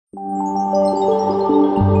Hi,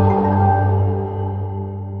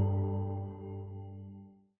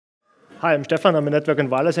 I'm Stefan. I'm a network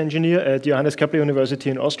and wireless engineer at Johannes Kepler University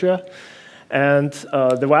in Austria. And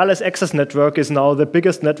the wireless access network is now the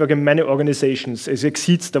biggest network in many organizations. It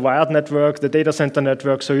exceeds the wired network, the data center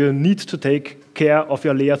network, so you need to take care of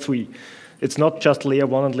your layer 3. It's not just layer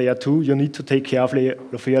 1 and layer 2. You need to take care of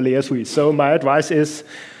your layer 3. So my advice is,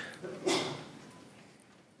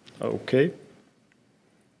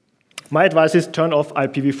 my advice is turn off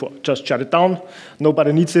IPv4. Just shut it down.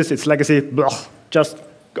 Nobody needs this. It's legacy. Blah. Just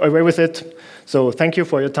go away with it. So thank you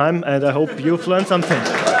for your time, and I hope you've learned something.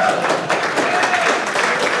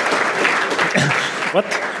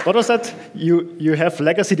 What was that? You have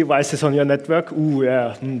legacy devices on your network? Ooh,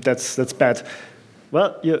 yeah, that's bad.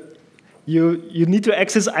 Well, you need to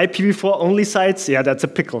access IPv4 only sites? Yeah, that's a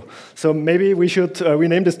pickle. So maybe we should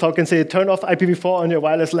rename this talk and say, turn off IPv4 on your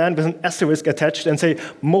wireless LAN with an asterisk attached and say,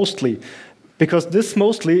 mostly. Because this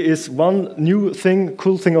mostly is one new thing,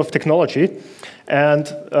 cool thing of technology. And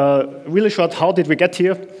really short, how did we get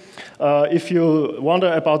here? If you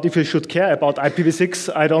wonder about if you should care about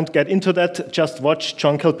IPv6, I don't get into that. Just watch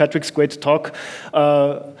John Kilpatrick's great talk.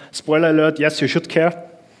 Spoiler alert, yes, you should care.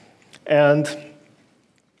 And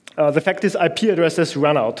the fact is IP addresses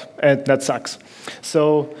run out, and that sucks.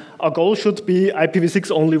 So our goal should be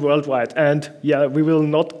IPv6 only worldwide. And yeah, we will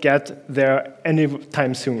not get there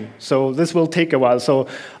anytime soon. So this will take a while. So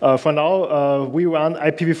for now, we run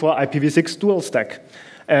IPv4, IPv6 dual stack.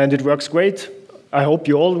 And it works great. I hope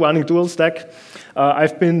you're all running dual stack.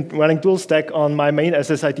 I've been running dual stack on my main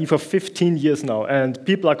SSID for 15 years now, and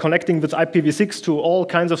people are connecting with IPv6 to all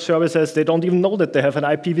kinds of services. They don't even know that they have an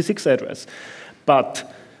IPv6 address. But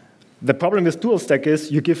the problem with dual stack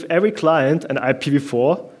is you give every client an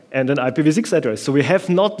IPv4 and an IPv6 address. So we have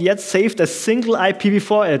not yet saved a single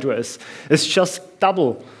IPv4 address. It's just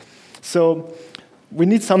double. So we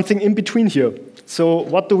need something in between here. So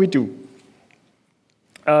what do?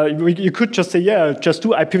 You could just say, yeah, just do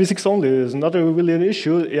IPv6 only. It's not really an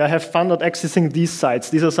issue. I have fun not accessing these sites.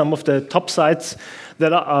 These are some of the top sites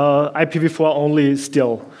that are IPv4 only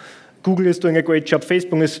still. Google is doing a great job.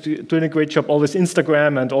 Facebook is doing a great job. All this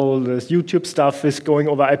Instagram and all this YouTube stuff is going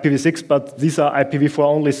over IPv6, but these are IPv4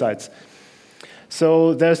 only sites.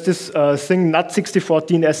 So there's this thing, NAT64,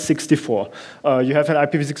 DNS64. You have an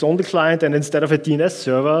IPv6 only client, and instead of a DNS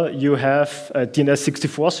server, you have a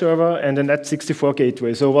DNS64 server and a NAT64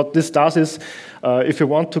 gateway. So what this does is, if you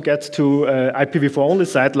want to get to an IPv4 only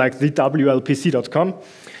site like the WLPC.com,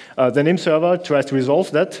 the name server tries to resolve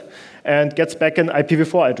that and gets back an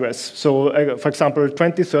IPv4 address. So, for example,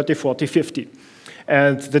 20, 30, 40, 50.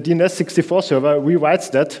 And the DNS64 server rewrites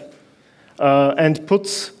that and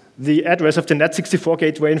puts the address of the NAT64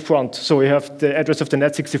 gateway in front. So we have the address of the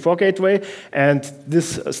NAT64 gateway, and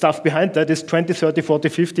this stuff behind that is 20, 30, 40,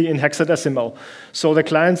 50 in hexadecimal. So the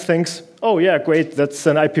client thinks, oh yeah, great, that's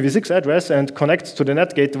an IPv6 address, and connects to the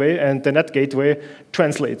NAT gateway, and the NAT gateway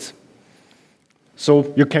translates.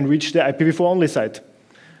 So you can reach the IPv4 only site.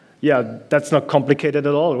 Yeah, that's not complicated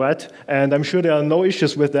at all, right? And I'm sure there are no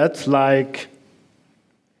issues with that, like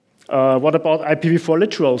what about IPv4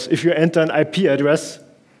 literals? If you enter an IP address,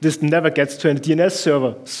 this never gets to a DNS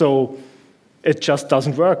server, so it just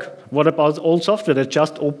doesn't work. What about old software that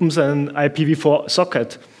just opens an IPv4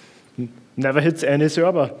 socket? Never hits any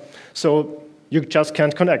server. So you just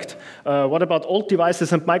can't connect. What about old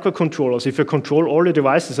devices and microcontrollers? If you control all the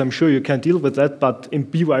devices, I'm sure you can deal with that, but in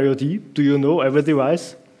BYOD, do you know every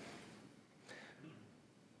device?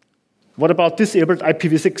 What about disabled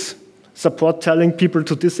IPv6? Support telling people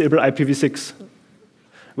to disable IPv6.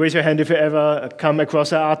 Raise your hand if you ever come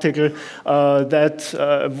across an article that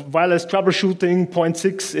wireless troubleshooting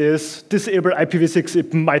 0.6 is disable IPv6,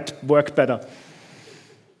 it might work better.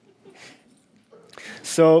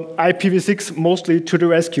 So IPv6 mostly to the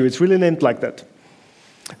rescue. It's really named like that.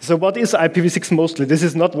 So what is IPv6 mostly? This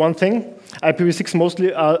is not one thing. IPv6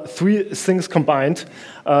 mostly are three things combined.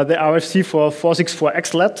 The RFC for 464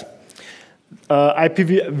 XLAT,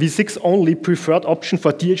 IPv6 only preferred option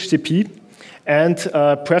for DHCP, and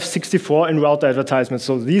Pref64 in route advertisements.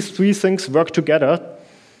 So these three things work together.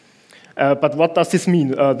 But what does this mean?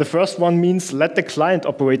 The first one means let the client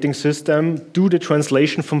operating system do the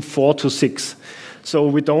translation from 4 to 6. So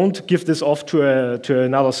we don't give this off to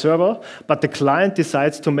another server, but the client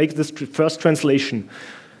decides to make this first translation.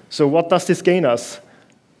 So what does this gain us?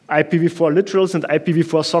 IPv4 literals and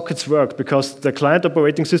IPv4 sockets work because the client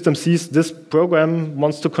operating system sees this program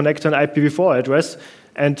wants to connect to an IPv4 address,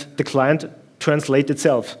 and the client translates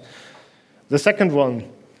itself. The second one,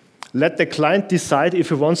 let the client decide if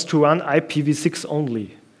he wants to run IPv6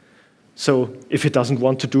 only. So if he doesn't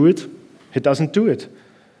want to do it, he doesn't do it.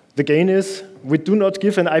 The gain is we do not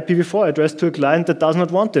give an IPv4 address to a client that does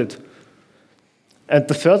not want it. And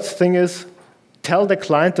the third thing is tell the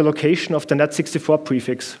client the location of the net64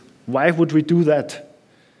 prefix. Why would we do that?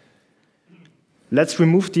 Let's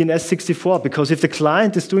remove DNS64, because if the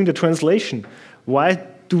client is doing the translation, why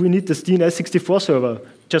do we need this DNS64 server?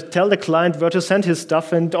 Just tell the client where to send his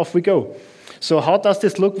stuff and off we go. So how does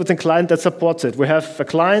this look with a client that supports it? We have a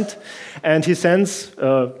client and he sends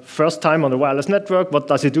first time on a wireless network. What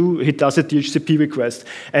does he do? He does a DHCP request.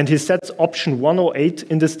 And he sets option 108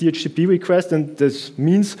 in this DHCP request, and this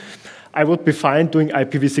means I would be fine doing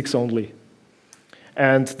IPv6 only.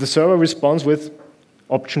 And the server responds with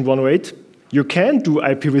option 108. You can do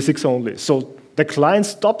IPv6 only. So the client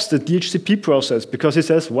stops the DHCP process because he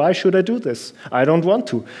says, why should I do this? I don't want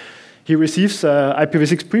to. He receives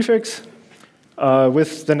IPv6 prefix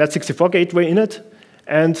with the net64 gateway in it,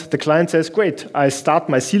 and the client says, great, I start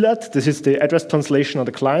my CLAT, this is the address translation on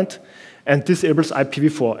the client, and disables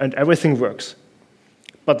IPv4, and everything works.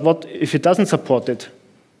 But what if it doesn't support it?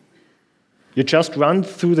 You just run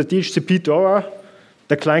through the DHCP DORA,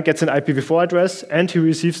 the client gets an IPv4 address, and he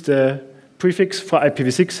receives the prefix for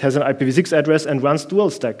IPv6, has an IPv6 address, and runs dual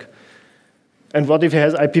stack. And what if he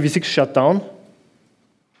has IPv6 shut down?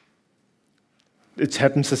 It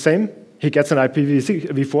happens the same. He gets an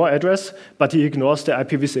IPv4 address, but he ignores the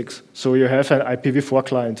IPv6. So you have an IPv4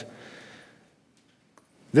 client.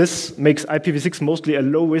 This makes IPv6 mostly a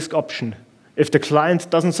low-risk option. If the client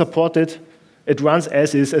doesn't support it, it runs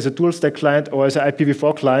as is, as a dual stack client or as an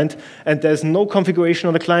IPv4 client, and there's no configuration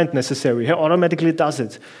on the client necessary. It automatically does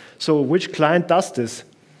it. So which client does this?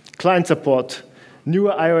 Client support.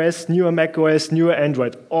 Newer iOS, newer macOS, newer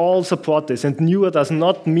Android, all support this. And newer does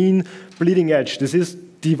not mean bleeding edge. This is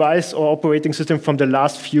device or operating system from the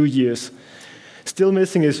last few years. Still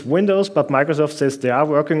missing is Windows, but Microsoft says they are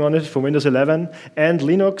working on it for Windows 11. And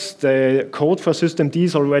Linux, the code for systemd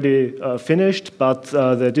is already finished, but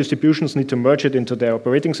the distributions need to merge it into their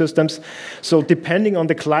operating systems. So depending on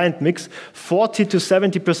the client mix, 40 to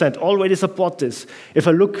 70% already support this. If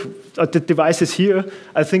I look at the devices here,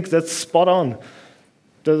 I think that's spot on.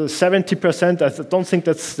 The 70%, I don't think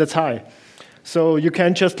that's high. So you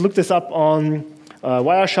can just look this up on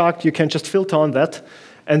Wireshark, you can just filter on that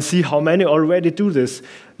and see how many already do this.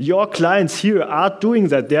 Your clients here are doing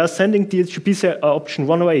that. They are sending DHCP option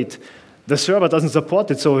 108. The server doesn't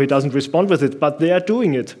support it, so he doesn't respond with it, but they are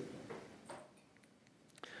doing it.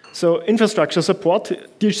 So infrastructure support,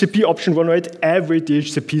 DHCP option 108, every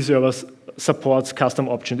DHCP server supports custom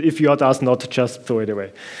options. If yours does not, just throw it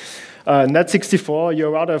away. Net64, your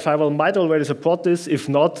router firewall might already support this. If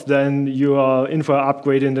not, then you are in for an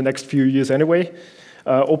upgrade in the next few years anyway.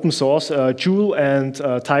 Open source, Joule and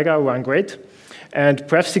Tiger run great. And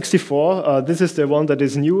Pref64, this is the one that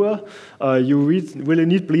is newer. You really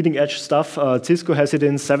need bleeding edge stuff. Cisco has it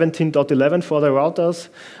in 17.11 for the routers.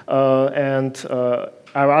 And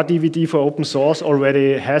RRDVD for open source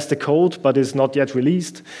already has the code, but is not yet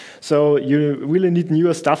released. So you really need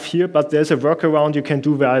newer stuff here, but there's a workaround you can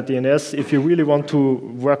do via DNS if you really want to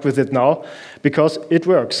work with it now, because it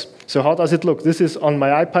works. So how does it look? This is on my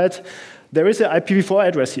iPad. There is an IPv4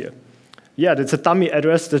 address here. Yeah, that's a dummy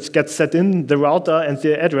address that gets set in. The router and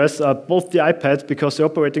the address are both the iPad, because the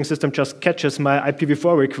operating system just catches my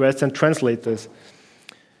IPv4 requests and translates this.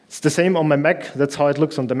 It's the same on my Mac. That's how it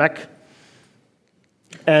looks on the Mac.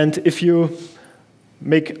 And if you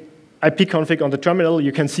make ipconfig on the terminal,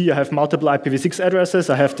 you can see I have multiple IPv6 addresses.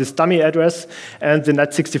 I have this dummy address, and the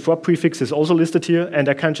net64 prefix is also listed here. And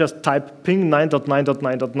I can just type ping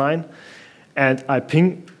 9.9.9.9, and I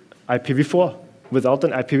ping IPv4 without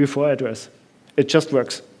an IPv4 address. It just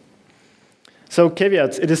works. So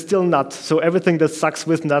caveats, it is still NAT. So everything that sucks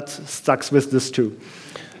with NAT sucks with this too.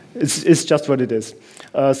 It's just what it is.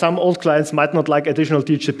 Some old clients might not like additional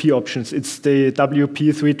DHCP options. It's the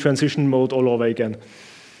WP3 transition mode all over again.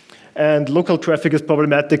 And local traffic is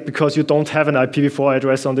problematic because you don't have an IPv4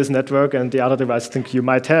 address on this network, and the other devices think you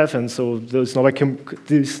might have, and so these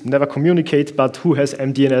never communicate, but who has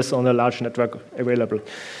MDNS on a large network available?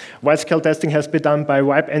 Wide-scale testing has been done by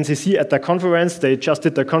WIPE NCC at their conference. They just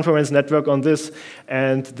did their conference network on this,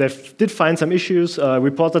 and they did find some issues,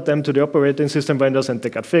 reported them to the operating system vendors, and they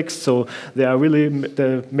got fixed. So they're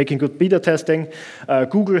making good beta testing.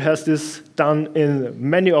 Google has this done in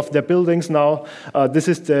many of their buildings now. This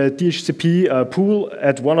is the DHCP pool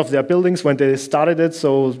at one of their buildings when they started it.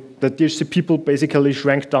 So the DHCP pool basically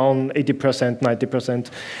shrank down 80%,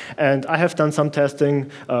 90%. And I have done some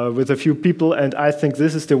testing with a few people, and I think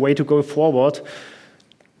this is the way to go forward.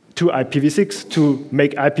 to IPv6 to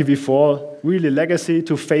make IPv4 really legacy,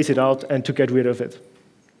 to phase it out, and to get rid of it.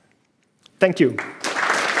 Thank you.